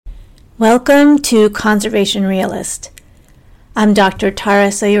Welcome to Conservation Realist. I'm Dr. Tara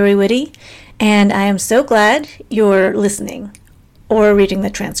Sayuri-Witty, and I am so glad you're listening or reading the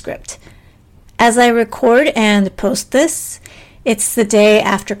transcript. As I record and post this, it's the day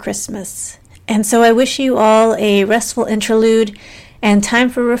after Christmas, and so I wish you all a restful interlude and time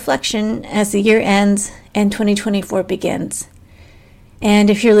for reflection as the year ends and 2024 begins. And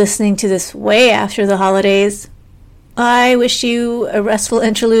if you're listening to this way after the holidays, I wish you a restful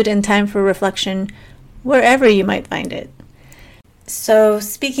interlude and time for reflection wherever you might find it. So,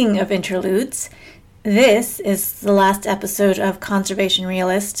 speaking of interludes, this is the last episode of Conservation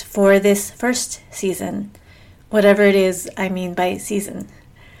Realist for this first season, whatever it is I mean by season.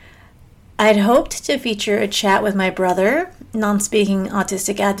 I'd hoped to feature a chat with my brother, non-speaking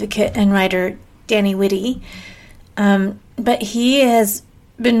autistic advocate and writer Danny Whitty, but he has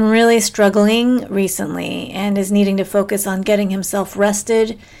been really struggling recently and is needing to focus on getting himself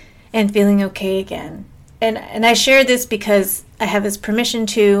rested and feeling okay again. And I share this because I have his permission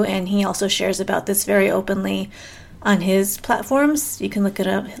to, and he also shares about this very openly on his platforms. You can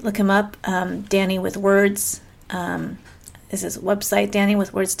look him up, Danny with Words. Is his website,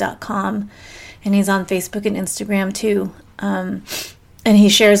 dannywithwords.com, and he's on Facebook and Instagram too. And he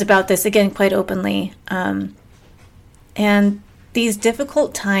shares about this again quite openly. And these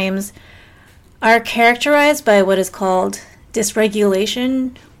difficult times are characterized by what is called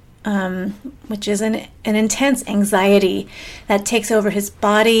dysregulation, which is an intense anxiety that takes over his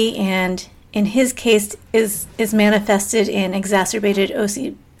body and, in his case, is manifested in exacerbated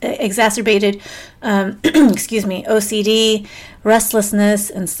OCD, restlessness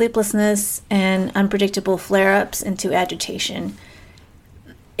and sleeplessness, and unpredictable flare-ups into agitation.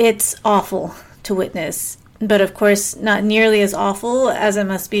 It's awful to witness, but of course not nearly as awful as it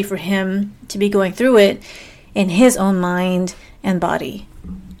must be for him to be going through it in his own mind and body.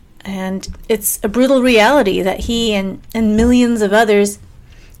 And it's a brutal reality that he and millions of others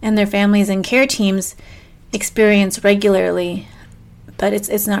and their families and care teams experience regularly, but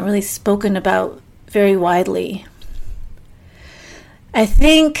it's not really spoken about very widely. I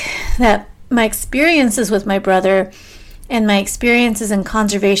think that my experiences with my brother and my experiences in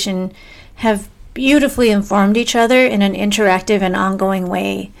conservation have beautifully informed each other in an interactive and ongoing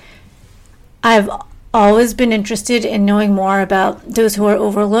way. I've always been interested in knowing more about those who are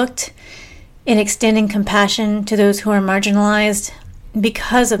overlooked, in extending compassion to those who are marginalized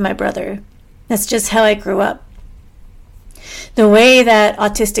because of my brother. That's just how I grew up. The way that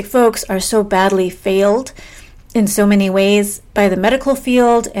autistic folks are so badly failed in so many ways by the medical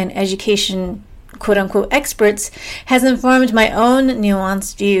field and education quote-unquote experts has informed my own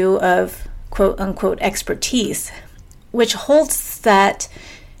nuanced view of quote-unquote expertise, which holds that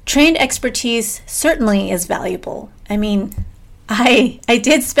trained expertise certainly is valuable. I mean, I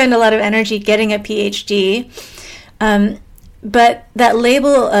did spend a lot of energy getting a PhD, but that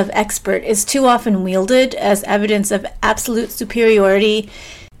label of expert is too often wielded as evidence of absolute superiority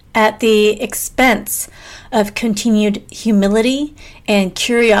at the expense of continued humility and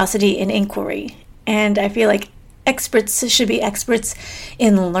curiosity and inquiry. And I feel like experts should be experts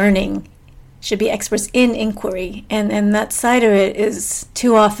in learning, should be experts in inquiry, and that side of it is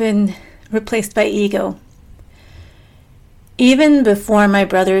too often replaced by ego. Even before my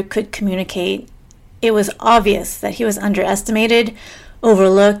brother could communicate, it was obvious that he was underestimated,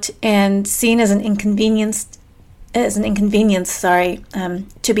 overlooked, and seen as an inconvenience,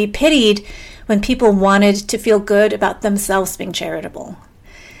 to be pitied when people wanted to feel good about themselves being charitable.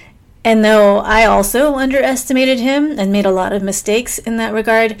 And though I also underestimated him and made a lot of mistakes in that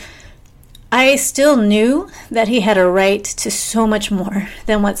regard, I still knew that he had a right to so much more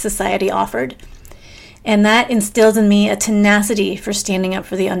than what society offered. And that instilled in me a tenacity for standing up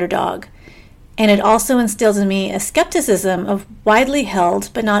for the underdog. And it also instilled in me a skepticism of widely held,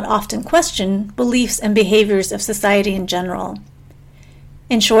 but not often questioned, beliefs and behaviors of society in general.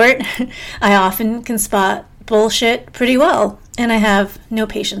 In short, I often can spot bullshit pretty well, and I have no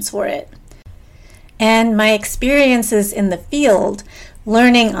patience for it. And my experiences in the field,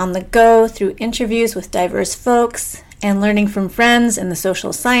 learning on the go through interviews with diverse folks, and learning from friends in the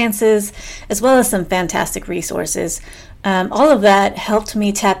social sciences, as well as some fantastic resources, all of that helped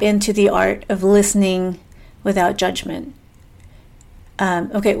me tap into the art of listening without judgment.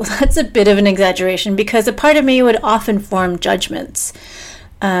 Okay, well, that's a bit of an exaggeration because a part of me would often form judgments,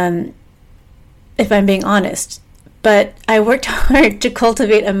 if I'm being honest. But I worked hard to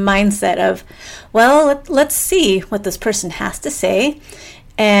cultivate a mindset of, well, let's see what this person has to say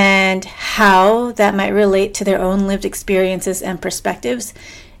and how that might relate to their own lived experiences and perspectives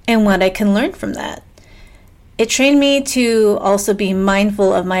and what I can learn from that. It trained me to also be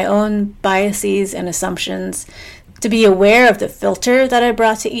mindful of my own biases and assumptions, to be aware of the filter that I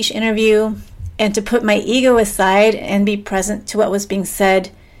brought to each interview, and to put my ego aside and be present to what was being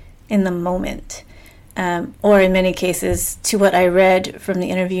said in the moment, or in many cases, to what I read from the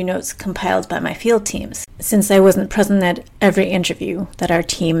interview notes compiled by my field teams, since I wasn't present at every interview that our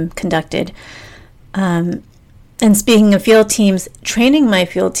team conducted. And speaking of field teams, training my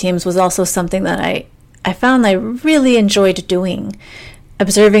field teams was also something that I found I really enjoyed doing,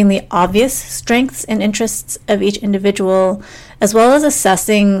 observing the obvious strengths and interests of each individual, as well as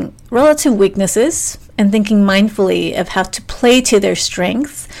assessing relative weaknesses and thinking mindfully of how to play to their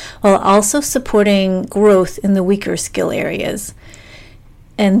strengths while also supporting growth in the weaker skill areas.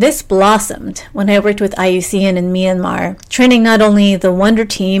 And this blossomed when I worked with IUCN in Myanmar, training not only the Wonder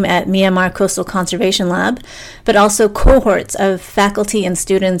team at Myanmar Coastal Conservation Lab, but also cohorts of faculty and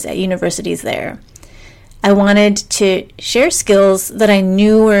students at universities there. I wanted to share skills that I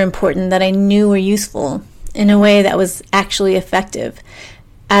knew were important, that I knew were useful, in a way that was actually effective,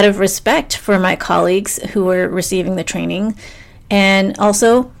 out of respect for my colleagues who were receiving the training, and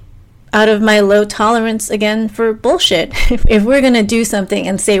also out of my low tolerance, again, for bullshit. If we're going to do something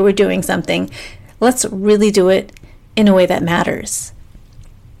and say we're doing something, let's really do it in a way that matters.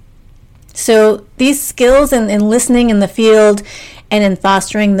 So these skills in listening in the field and in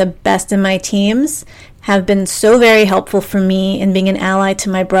fostering the best in my teams have been so very helpful for me in being an ally to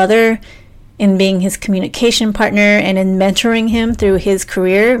my brother, in being his communication partner, and in mentoring him through his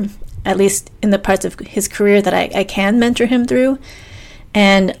career, at least in the parts of his career that I can mentor him through.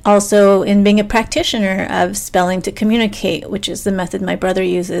 And also in being a practitioner of spelling to communicate, which is the method my brother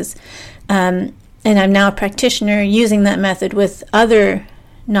uses. And I'm now a practitioner using that method with other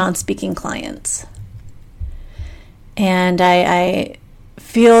non-speaking clients. And I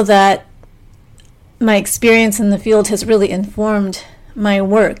feel that my experience in the field has really informed my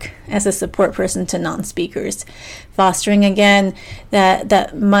work as a support person to non-speakers, fostering again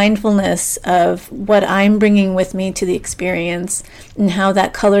that mindfulness of what I'm bringing with me to the experience and how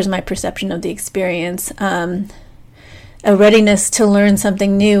that colors my perception of the experience, a readiness to learn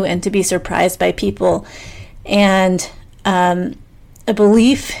something new and to be surprised by people, and a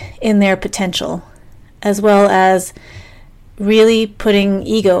belief in their potential, as well as really putting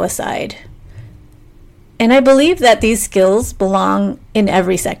ego aside. And I believe that these skills belong in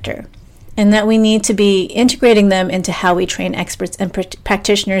every sector, and that we need to be integrating them into how we train experts and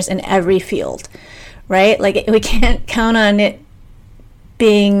practitioners in every field, right? Like, we can't count on it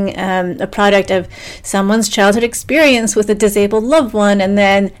being a product of someone's childhood experience with a disabled loved one and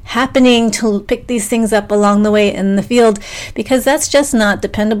then happening to pick these things up along the way in the field, because that's just not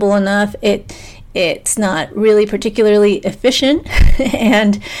dependable enough. It's not really particularly efficient.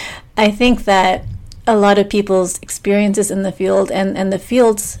 And I think that a lot of people's experiences in the field and the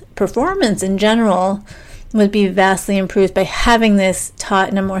field's performance in general would be vastly improved by having this taught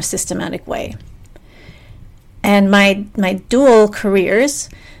in a more systematic way. And my dual careers,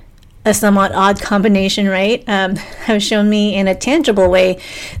 a somewhat odd combination, right, have shown me in a tangible way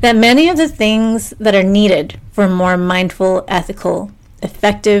that many of the things that are needed for more mindful, ethical,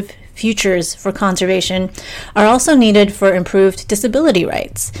 effective futures for conservation are also needed for improved disability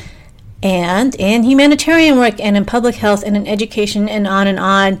rights, and in humanitarian work, and in public health, and in education, and on and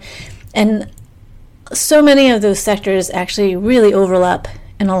on. And so many of those sectors actually really overlap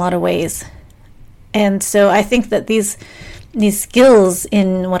in a lot of ways. And so I think that these skills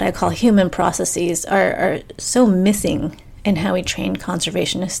in what I call human processes are so missing in how we train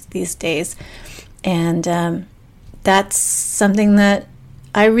conservationists these days. And that's something that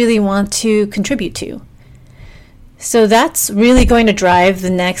I really want to contribute to. So that's really going to drive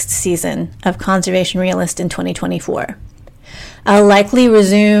the next season of Conservation Realist in 2024. I'll likely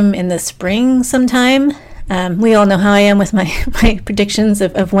resume in the spring sometime. We all know how I am with my predictions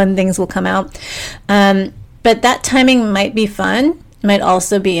of when things will come out. But that timing might be fun, might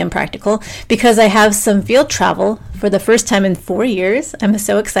also be impractical, because I have some field travel for the first time in 4 years. I'm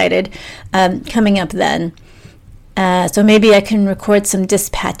so excited, coming up then. So maybe I can record some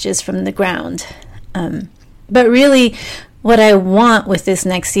dispatches from the ground. But really, what I want with this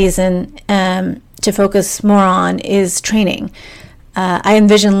next season to focus more on is training. I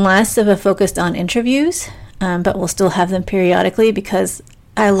envision less of a focus on interviews, but we'll still have them periodically because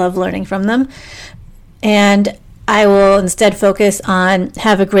I love learning from them. And I will instead focus on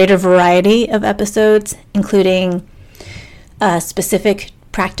have a greater variety of episodes, including specific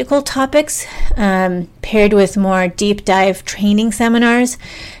practical topics paired with more deep dive training seminars,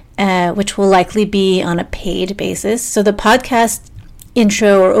 which will likely be on a paid basis. So the podcast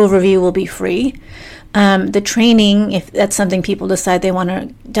intro or overview will be free, The training, if that's something people decide they want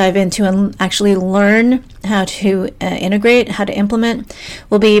to dive into and actually learn how to integrate, how to implement,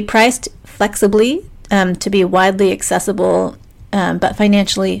 will be priced flexibly to be widely accessible, but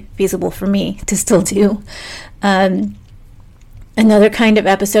financially feasible for me to still do. Another kind of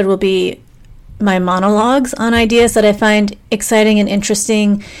episode will be my monologues on ideas that I find exciting and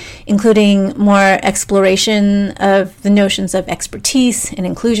interesting, including more exploration of the notions of expertise and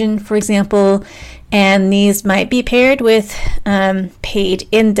inclusion, for example. And these might be paired with paid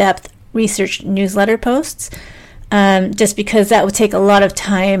in-depth research newsletter posts, just because that would take a lot of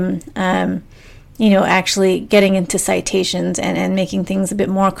time, actually getting into citations and making things a bit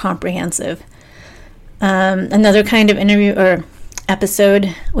more comprehensive. Another kind of interview or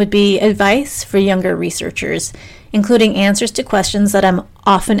episode would be advice for younger researchers, including answers to questions that I'm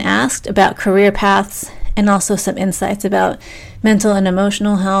often asked about career paths, and also some insights about mental and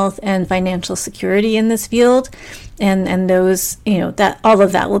emotional health and financial security in this field. And those, that all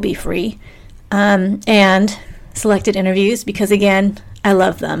of that will be free. And selected interviews, because again, I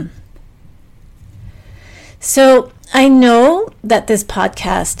love them. So I know that this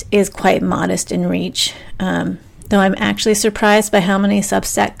podcast is quite modest in reach, though I'm actually surprised by how many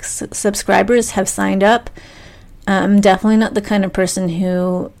Substack subscribers have signed up. I'm definitely not the kind of person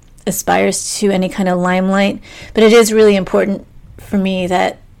who aspires to any kind of limelight, but it is really important for me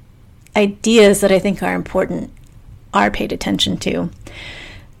that ideas that I think are important are paid attention to.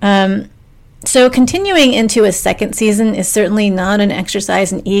 So continuing into a second season is certainly not an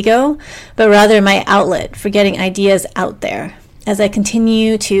exercise in ego, but rather my outlet for getting ideas out there as I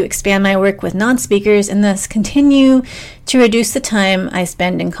continue to expand my work with non-speakers and thus continue to reduce the time I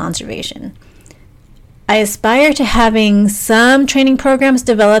spend in conservation. I aspire to having some training programs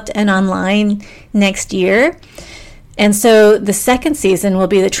developed and online next year. And so the second season will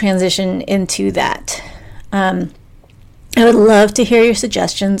be the transition into that. I would love to hear your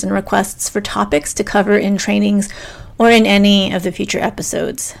suggestions and requests for topics to cover in trainings or in any of the future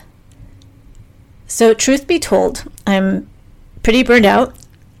episodes. So truth be told, I'm pretty burned out.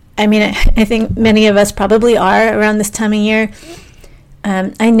 I mean, I think many of us probably are around this time of year.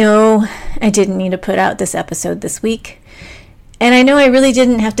 I know I didn't need to put out this episode this week, and I know I really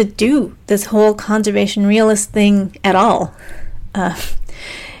didn't have to do this whole conservation realist thing at all.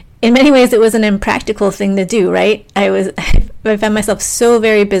 In many ways, it was an impractical thing to do, right? I found myself so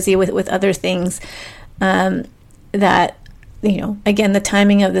very busy with other things that, again, the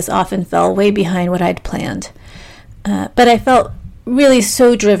timing of this often fell way behind what I'd planned. But I felt really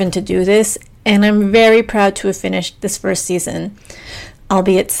so driven to do this, and I'm very proud to have finished this first season,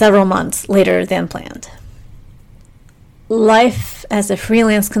 albeit several months later than planned. Life as a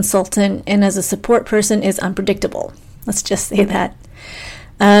freelance consultant and as a support person is unpredictable. Let's just say that.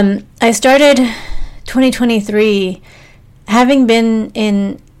 I started 2023 having been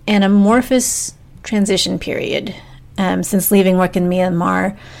in an amorphous transition period since leaving work in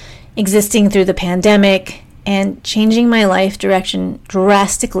Myanmar, existing through the pandemic, and changing my life direction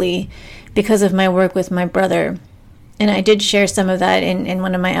drastically because of my work with my brother. And I did share some of that in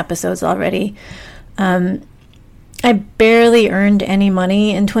one of my episodes already. I barely earned any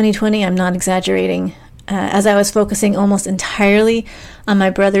money in 2020. I'm not exaggerating, as I was focusing almost entirely on my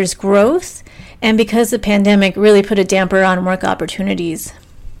brother's growth, and because the pandemic really put a damper on work opportunities.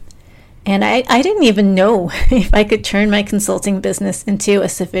 And I didn't even know if I could turn my consulting business into a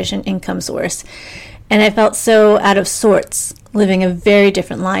sufficient income source. And I felt so out of sorts, living a very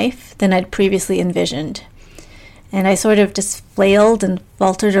different life than I'd previously envisioned. And I sort of just flailed and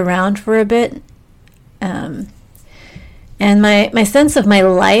faltered around for a bit. And my sense of my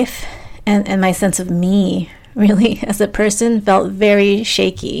life and my sense of me, really, as a person, felt very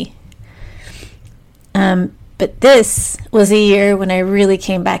shaky. But this was a year when I really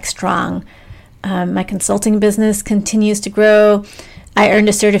came back strong. My consulting business continues to grow. I earned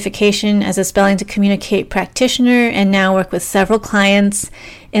a certification as a Spelling to Communicate practitioner and now work with several clients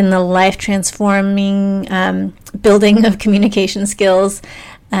in the life-transforming building of communication skills.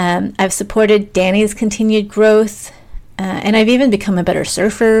 I've supported Danny's continued growth, and I've even become a better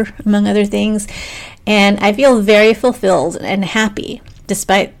surfer, among other things. And I feel very fulfilled and happy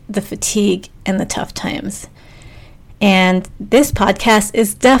despite the fatigue and the tough times. And this podcast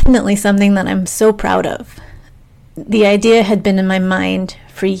is definitely something that I'm so proud of. The idea had been in my mind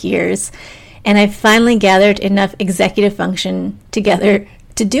for years, and I finally gathered enough executive function together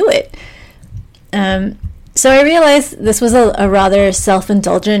to do it. So I realized this was a rather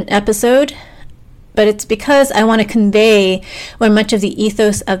self-indulgent episode, but it's because I want to convey where much of the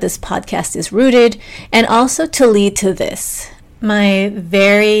ethos of this podcast is rooted, and also to lead to this, my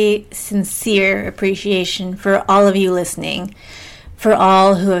very sincere appreciation for all of you listening, for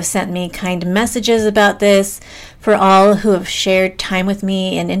all who have sent me kind messages about this, for all who have shared time with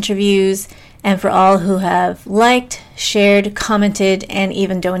me in interviews, and for all who have liked, shared, commented, and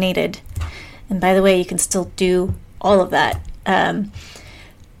even donated. And by the way, you can still do all of that.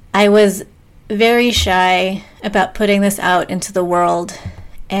 I was very shy about putting this out into the world,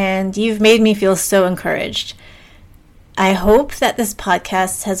 and you've made me feel so encouraged. I hope that this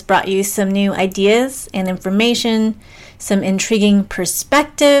podcast has brought you some new ideas and information, some intriguing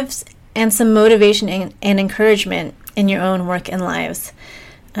perspectives, and some motivation and encouragement in your own work and lives.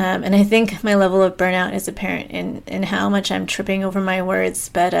 And I think my level of burnout is apparent in how much I'm tripping over my words,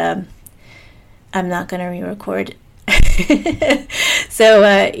 but I'm not going to re-record. So,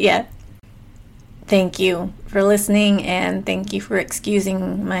 yeah. Thank you for listening, and thank you for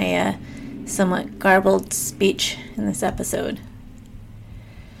excusing my somewhat garbled speech in this episode.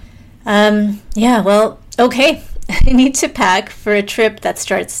 Yeah, well, okay. I need to pack for a trip that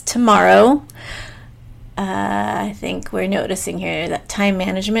starts tomorrow. I think we're noticing here that time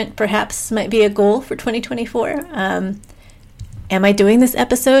management perhaps might be a goal for 2024. Am I doing this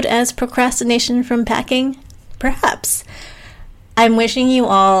episode as procrastination from packing? Perhaps. I'm wishing you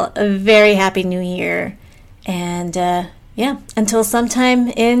all a very happy new year. And yeah, until sometime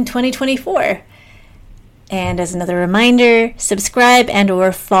in 2024. And as another reminder, subscribe and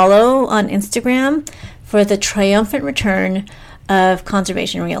or follow on Instagram for the triumphant return of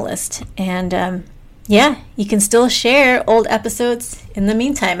Conservation Realist. And yeah, you can still share old episodes in the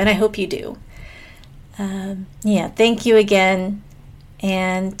meantime, and I hope you do. Yeah, thank you again,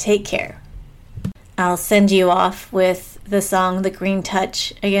 and take care. I'll send you off with the song The Green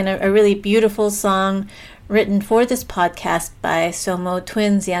Touch. Again, a really beautiful song written for this podcast by Somo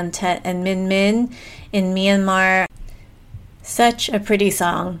twins Yantet and Min Min in Myanmar. Such a pretty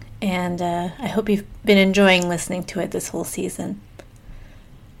song, and I hope you've been enjoying listening to it this whole season.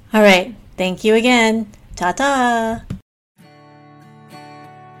 All right, thank you again. Ta-ta!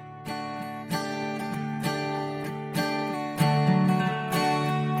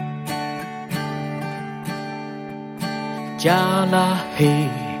 Jala hey,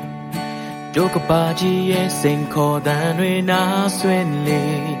 Dokabaji ye sing kodan we na swin le,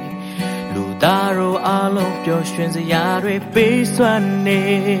 Ludaro along pyo shwin yare be swan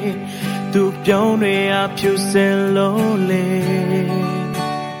ne, Tu pyon we a pyu selo le.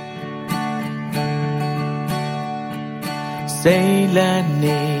 Say la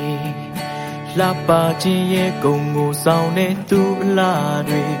ne, La baji ye gongo sound ne tu la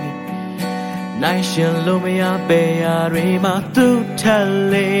re. Nation lumia beya rema tu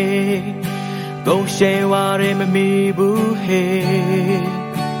tale Go she ware me bu he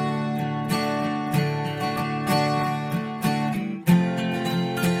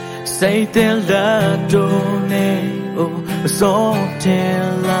Say the la done o so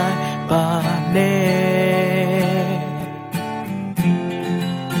tell like ba ne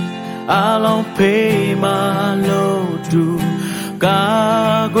Along pay my load to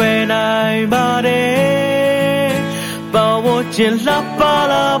Ga gwe nai ba de Ba wo chin la ba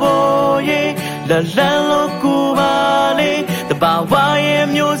la bo ye La lan lo ku ba le Da ba wa ye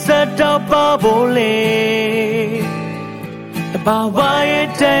myo sat da ba bo le Da ba wa ye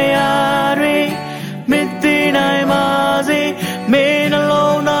taya re Min ti nai ma si Min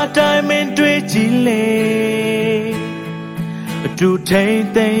alone na tai min twi chi le Tu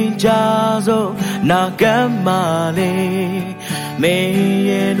tain tain ja so Na gam ma le Me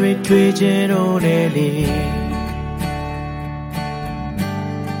yen we twi chin o ne le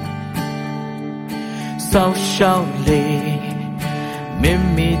Sao shao le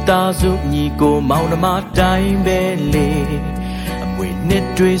Mimi ta su ni ko mau na ma dai be le Amwe nit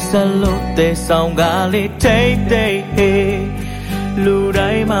twi sa lo te saung ga le tai tai he Lu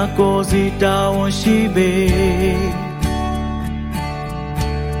dai ma ko si ta won shi be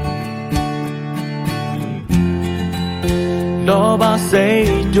Loba say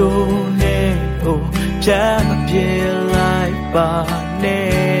do ne o jam pie like ba ne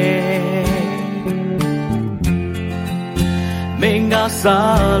Minga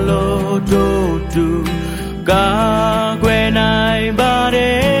salo do do ga gwe nai ba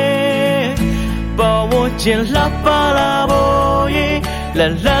de Ba wo chin la ba la bo ye la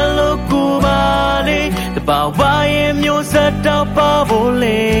la lo ku ba le Da ba wa ye myo sat da ba bo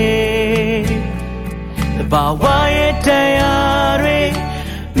le Ba wa ye taya re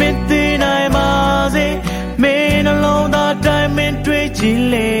Min ti nai ma si Min alone da tai min twi chi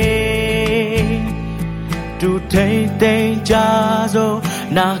le Tu tain tain ja so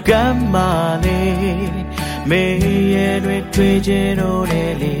Na gam ma le မေရဲတွေတွေ့ခြင်းတို့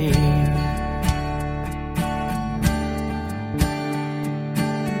နဲ့လေ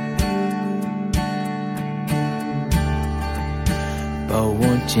ဘဝ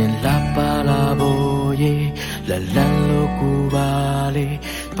ချင်းလာပါလာဖို့ရေလလန်လို့ကူပါလေ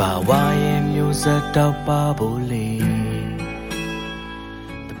ဘာဝရဲ့မျိုးဆက်တော့ပါဖို့လေ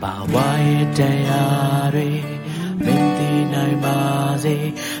ဘာဝရဲ့တရားတွေမင်းသိနိုင်ပါစေ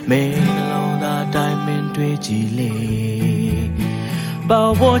မင်းနှလုံးသားတိုင်းမင်းတွေ့ကြည်လေဘာ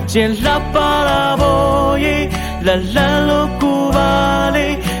ဝချင်းလာပါလာဖို့ရေလလန်လို့ကူပါလေ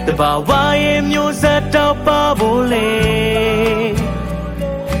ဘာဝရဲ့မျိုးဆက်တော့ပါဖို့လေ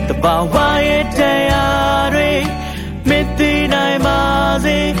ဘာဝရဲ့တရားတွေမသိနိုင်ပါ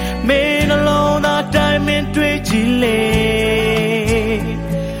စေမင်းနှလုံးသားတိုင်းမင်းတွေ့ကြည်လေ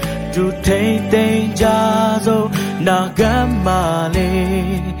သူထိတ်သိမ်းကြစို့နာဂမ်းမာလေ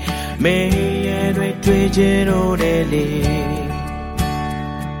မင်းရဲ့တွေ့ခြင်းတို့နဲ့လေ